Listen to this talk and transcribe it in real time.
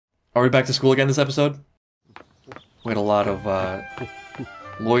Are we back to school again this episode? We had a lot of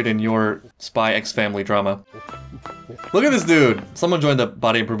Lloyd and your spy X Family drama. Look at this dude! Someone joined the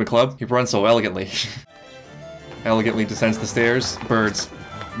body improvement club. He runs so elegantly. Elegantly descends the stairs. Birds.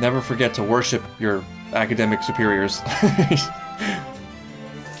 Never forget to worship your academic superiors.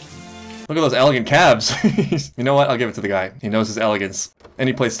 Look at those elegant calves. You know what? I'll give it to the guy. He knows his elegance. And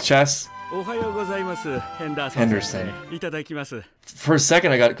he plays chess. Henderson. For a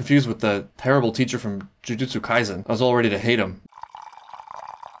second I got confused with the terrible teacher from Jujutsu Kaisen. I was all ready to hate him.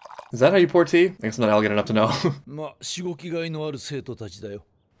 Is that how you pour tea? I guess I'm not elegant enough to know.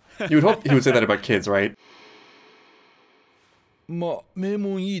 You would hope he would say that about kids, right? It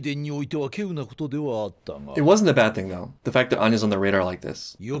wasn't a bad thing though, the fact that Anya's on the radar like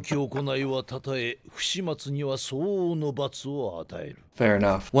this. Fair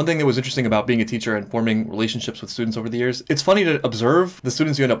enough. One thing that was interesting about being a teacher and forming relationships with students over the years, it's funny to observe the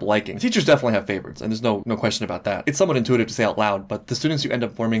students you end up liking. Teachers definitely have favorites, and there's no question about that. It's somewhat intuitive to say out loud, but the students you end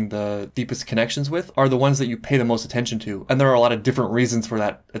up forming the deepest connections with are the ones that you pay the most attention to, and there are a lot of different reasons for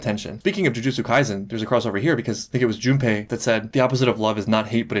that attention. Speaking of Jujutsu Kaisen, there's a crossover here because I think it was Junpei that said, the opposite of love is not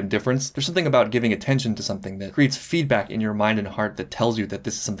hate but indifference. There's something about giving attention to something that creates feedback in your mind and heart that tells you that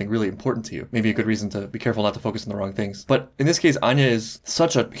this is something really important to you. Maybe a good reason to be careful not to focus on the wrong things. But in this case, Anya is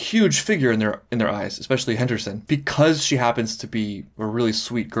such a huge figure in their eyes, especially Henderson, because she happens to be a really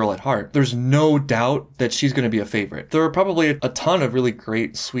sweet girl at heart. There's no doubt that she's going to be a favorite. There are probably a ton of really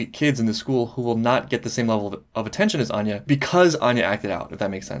great, sweet kids in the school who will not get the same level of attention as Anya because Anya acted out, if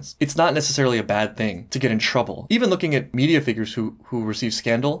that makes sense. It's not necessarily a bad thing to get in trouble. Even looking at media figures who receive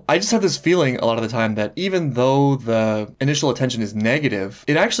scandal, I just have this feeling a lot of the time that even though the initial attention is negative,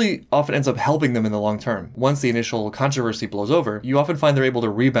 it actually often ends up helping them in the long term. Once the initial controversy blows over, you often find they're able to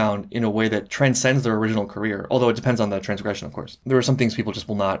rebound in a way that transcends their original career, although it depends on the transgression, of course. There are some things people just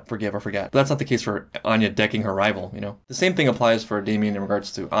will not forgive or forget, but that's not the case for Anya decking her rival, you know? The same thing applies for Damien in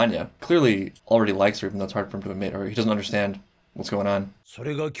regards to Anya. Clearly already likes her, even though it's hard for him to admit, or he doesn't understand what's going on.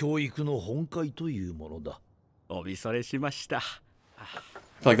 I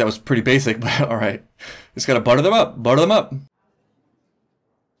feel like that was pretty basic, but alright. Just gotta butter them up! Butter them up!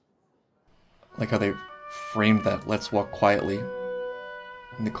 Like how they framed that "Let's walk quietly"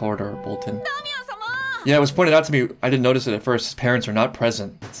 in the corridor bulletin. Yeah, it was pointed out to me. I didn't notice it at first. His parents are not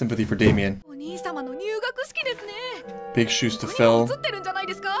present. Sympathy for Damien. Big shoes to fill.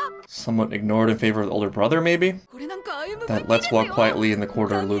 Somewhat ignored in favor of the older brother, maybe? That "Let's walk quietly" in the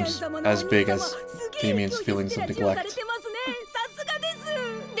corridor looms as big as Damien's feelings of neglect.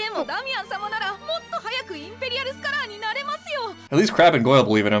 At least Crab and Goyle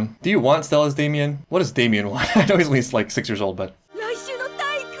believe in him. Do you want Stella's Damien? What does Damien want? I know he's at least like 6 years old, but...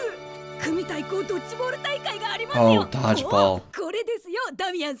 Oh, dodgeball.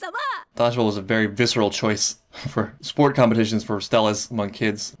 Dodgeball was a very visceral choice for sport competitions for Stellas among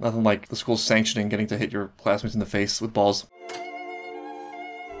kids. Nothing like the school sanctioning getting to hit your classmates in the face with balls.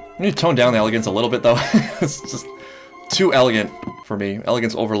 You need to tone down the elegance a little bit, though. It's just too elegant for me.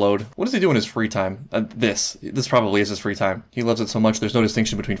 Elegance overload. What does he do in his free time? This probably is his free time. He loves it so much there's no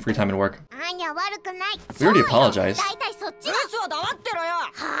distinction between free time and work. We already apologized.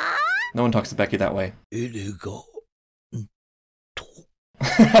 No one talks to Becky that way.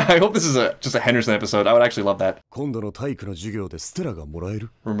 I hope this is just a Henderson episode. I would actually love that.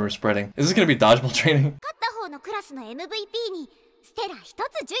 Rumors spreading. Is this going to be dodgeball training?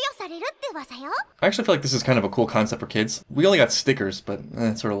 I actually feel like this is kind of a cool concept for kids. We only got stickers, but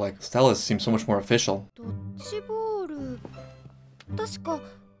it's sort of like Stella's seems so much more official.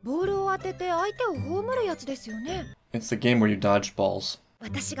 It's the game where you dodge balls.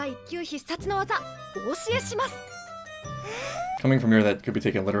 Coming from here, that could be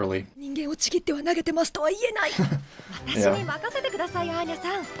taken literally. Yeah.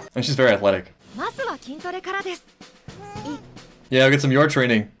 And she's very athletic. Yeah, I'll get some your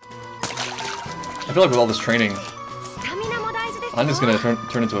training. I feel like with all this training, I'm just gonna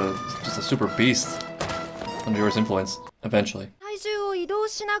turn into just a super beast under yours influence, eventually.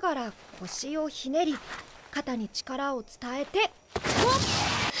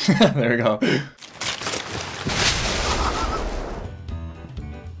 There we go.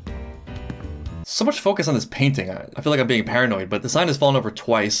 So much focus on this painting. I feel like I'm being paranoid, but the sign has fallen over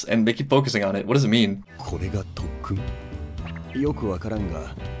twice, and they keep focusing on it. What does it mean?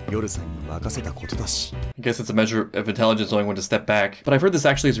 I guess it's a measure of intelligence knowing when to step back. But I've heard this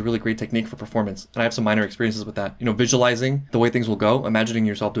actually is a really great technique for performance, and I have some minor experiences with that. You know, visualizing the way things will go, imagining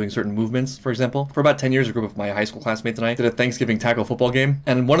yourself doing certain movements, for example. For about 10 years, a group of my high school classmates and I did a Thanksgiving tackle football game,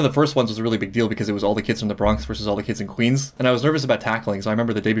 and one of the first ones was a really big deal because it was all the kids from the Bronx versus all the kids in Queens, and I was nervous about tackling, so I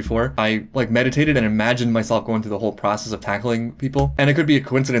remember the day before, I like meditated and imagined myself going through the whole process of tackling people, and it could be a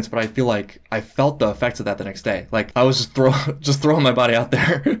coincidence, but I feel like I felt the effects of that the next day. Like, I was just throwing my body out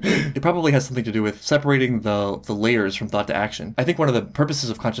there. It probably has something to do with separating the layers from thought to action. I think one of the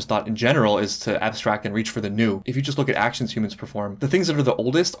purposes of conscious thought in general is to abstract and reach for the new. If you just look at actions humans perform, the things that are the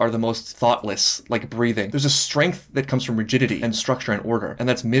oldest are the most thoughtless, like breathing. There's a strength that comes from rigidity and structure and order, and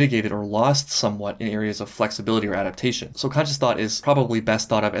that's mitigated or lost somewhat in areas of flexibility or adaptation. So conscious thought is probably best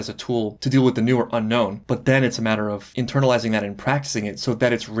thought of as a tool to deal with the new or unknown, but then it's a matter of internalizing that and practicing it so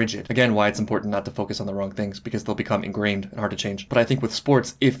that it's rigid. Again, why it's important not to focus on the wrong things, because they'll become ingrained and hard to change. But I think with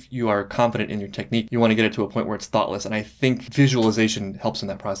sports, if you are confident in your technique, you want to get it to a point where it's thoughtless, and I think visualization helps in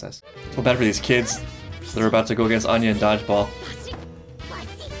that process. Feel bad for these kids. So they're about to go against Anya in dodgeball.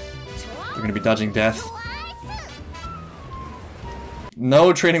 They're going to be dodging death.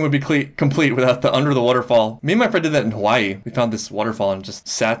 No training would be complete without the under the waterfall. Me and my friend did that in Hawaii. We found this waterfall and just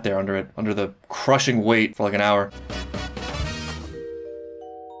sat there under it, under the crushing weight for like an hour.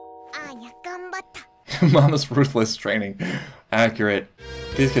 Mama's ruthless training. Accurate.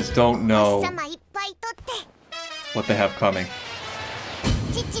 These kids don't know what they have coming.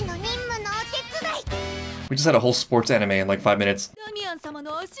 We just had a whole sports anime in like 5 minutes.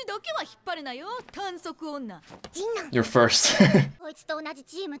 You're first.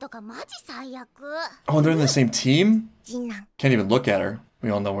 Oh, they're in the same team? Can't even look at her. We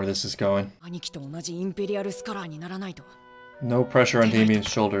all know where this is going. No pressure on Damien's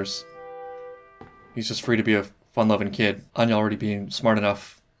shoulders. He's just free to be a fun-loving kid. Anya already being smart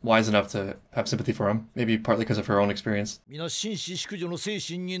enough, wise enough to have sympathy for him. Maybe partly because of her own experience. I feel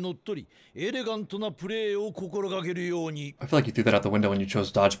like you threw that out the window when you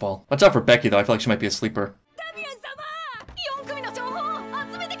chose dodgeball. Watch out for Becky though, I feel like she might be a sleeper.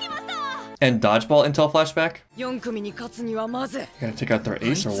 And dodgeball intel flashback? Gonna take out their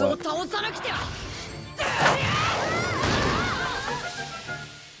ace or what?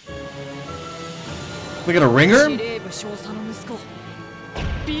 Look at a ringer?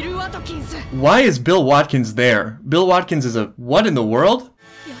 Why is Bill Watkins there? Bill Watkins is a what in the world?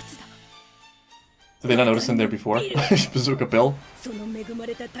 Did they not notice him there before? Bazooka Bill?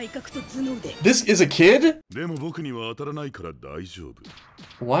 This is a kid?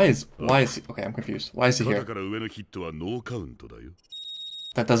 Why is he? Okay, I'm confused. Why is he here?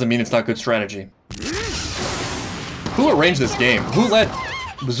 That doesn't mean it's not good strategy. Who arranged this game? Who let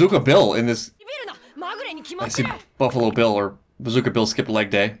Bazooka Bill in this? I see Buffalo Bill or Bazooka Bill skipped leg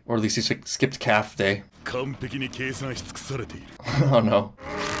day, or at least he skipped calf day. Oh no.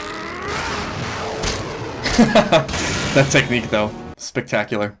 That technique though,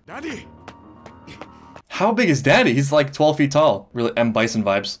 spectacular. Daddy. How big is Daddy? He's like 12 feet tall. Really M. Bison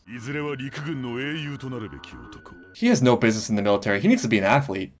vibes. He has no business in the military. He needs to be an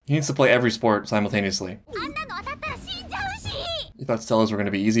athlete. He needs to play every sport simultaneously. You thought Stellas were going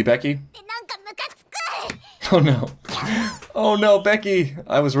to be easy, Becky? Oh no. Oh no, Becky!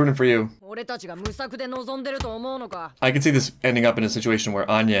 I was rooting for you. I can see this ending up in a situation where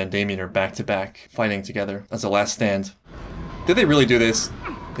Anya and Damien are back to back, fighting together as a last stand. Did they really do this?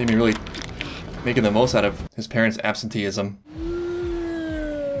 Damien really making the most out of his parents' absenteeism.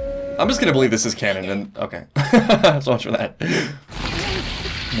 I'm just gonna believe this is canon, and okay. So much for that. And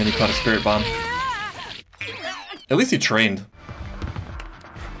then he caught a spirit bomb. At least he trained.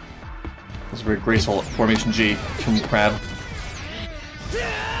 That's a very graceful formation G from Crab.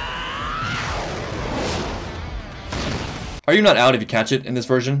 Are you not out if you catch it in this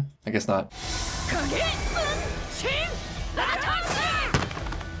version? I guess not.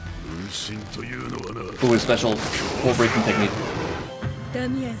 Ooh, a special whole breaking technique.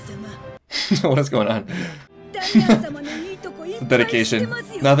 What is going on? Dedication.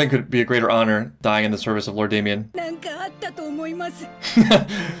 Nothing could be a greater honor, dying in the service of Lord Damien.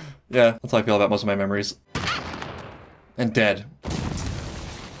 Yeah, that's how I feel about most of my memories. And dead.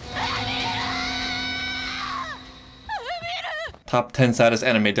 Top 10 saddest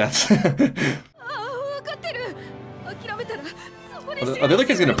anime deaths. Are the other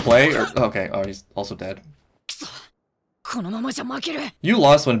kids gonna play? Or, okay, oh, he's also dead. You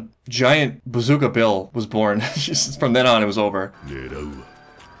lost when Giant Bazooka Bill was born. From then on, it was over.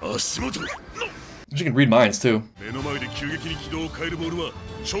 She can read minds, too.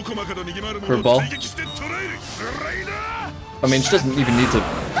 Curveball. I mean, she doesn't even need to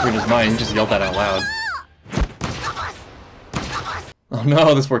read his mind, he just yelled that out loud. Oh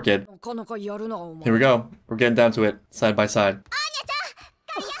no, this poor kid. Here we go. We're getting down to it, side by side.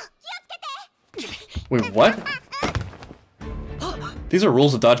 Wait, what? These are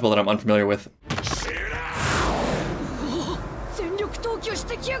rules of dodgeball that I'm unfamiliar with.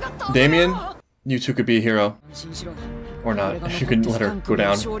 Damien, you two could be a hero. Or not. You can let her go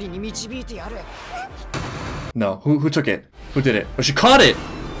down. No. Who took it? Who did it? Oh, she caught it!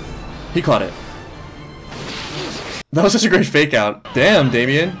 He caught it. That was such a great fake out. Damn,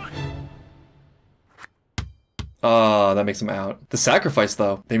 Damien. Oh, that makes him out. The sacrifice,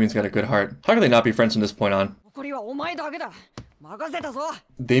 though. Damien's got a good heart. How can they not be friends from this point on?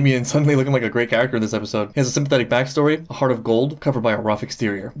 Damien suddenly looking like a great character in this episode. He has a sympathetic backstory, a heart of gold, covered by a rough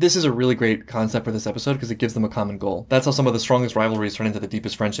exterior. This is a really great concept for this episode because it gives them a common goal. That's how some of the strongest rivalries turn into the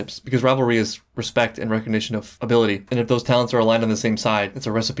deepest friendships, because rivalry is respect and recognition of ability. And if those talents are aligned on the same side, it's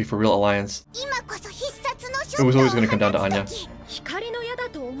a recipe for real alliance. It was always going to come down to Anya.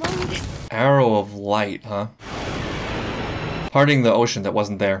 Arrow of light, huh? Parting the ocean that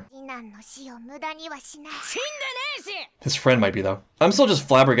wasn't there. His friend might be, though. I'm still just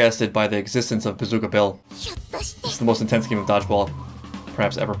flabbergasted by the existence of Bazooka Bill. It's the most intense game of dodgeball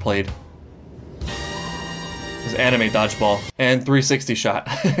perhaps ever played. It's anime dodgeball and 360 shot.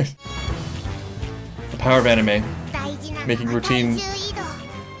 The power of anime, making routine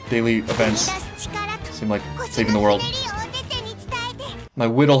daily events seem like saving the world. My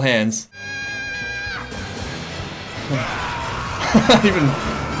whittle hands.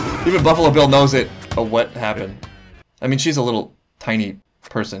 Even Buffalo Bill knows it. Oh, what happened? I mean, she's a little tiny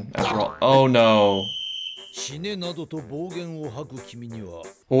person after all. Oh no.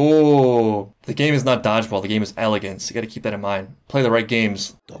 Oh, the game is not dodgeball, the game is elegance. You gotta keep that in mind. Play the right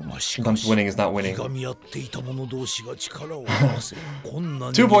games. Sometimes winning is not winning. 2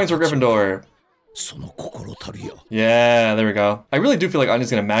 points for Gryffindor. Yeah, there we go. I really do feel like Anya's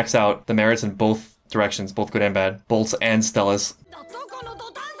gonna max out the merits in both directions, both good and bad. Bolts and Stellas.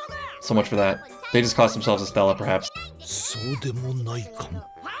 So much for that. They just cost themselves a Stella, perhaps.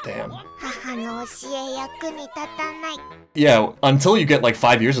 Damn. Yeah, until you get like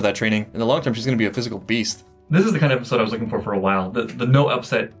 5 years of that training, in the long term, she's gonna be a physical beast. This is the kind of episode I was looking for a while. The no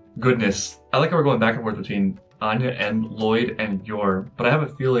upset goodness. I like how we're going back and forth between Anya and Lloyd and Yor, but I have a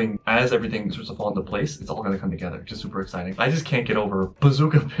feeling as everything starts to fall into place, it's all going to come together, which is super exciting. I just can't get over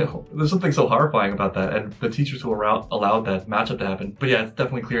Bazooka Bill. There's something so horrifying about that, and the teachers who allowed that matchup to happen. But yeah, it's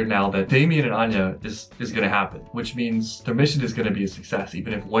definitely clear now that Damien and Anya is going to happen, which means their mission is going to be a success,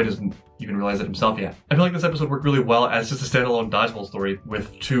 even if Lloyd doesn't even realize it himself yet. I feel like this episode worked really well as just a standalone dodgeball story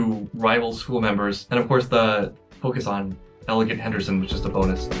with two rival school members, and of course the focus on elegant Henderson was just a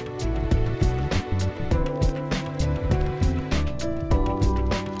bonus.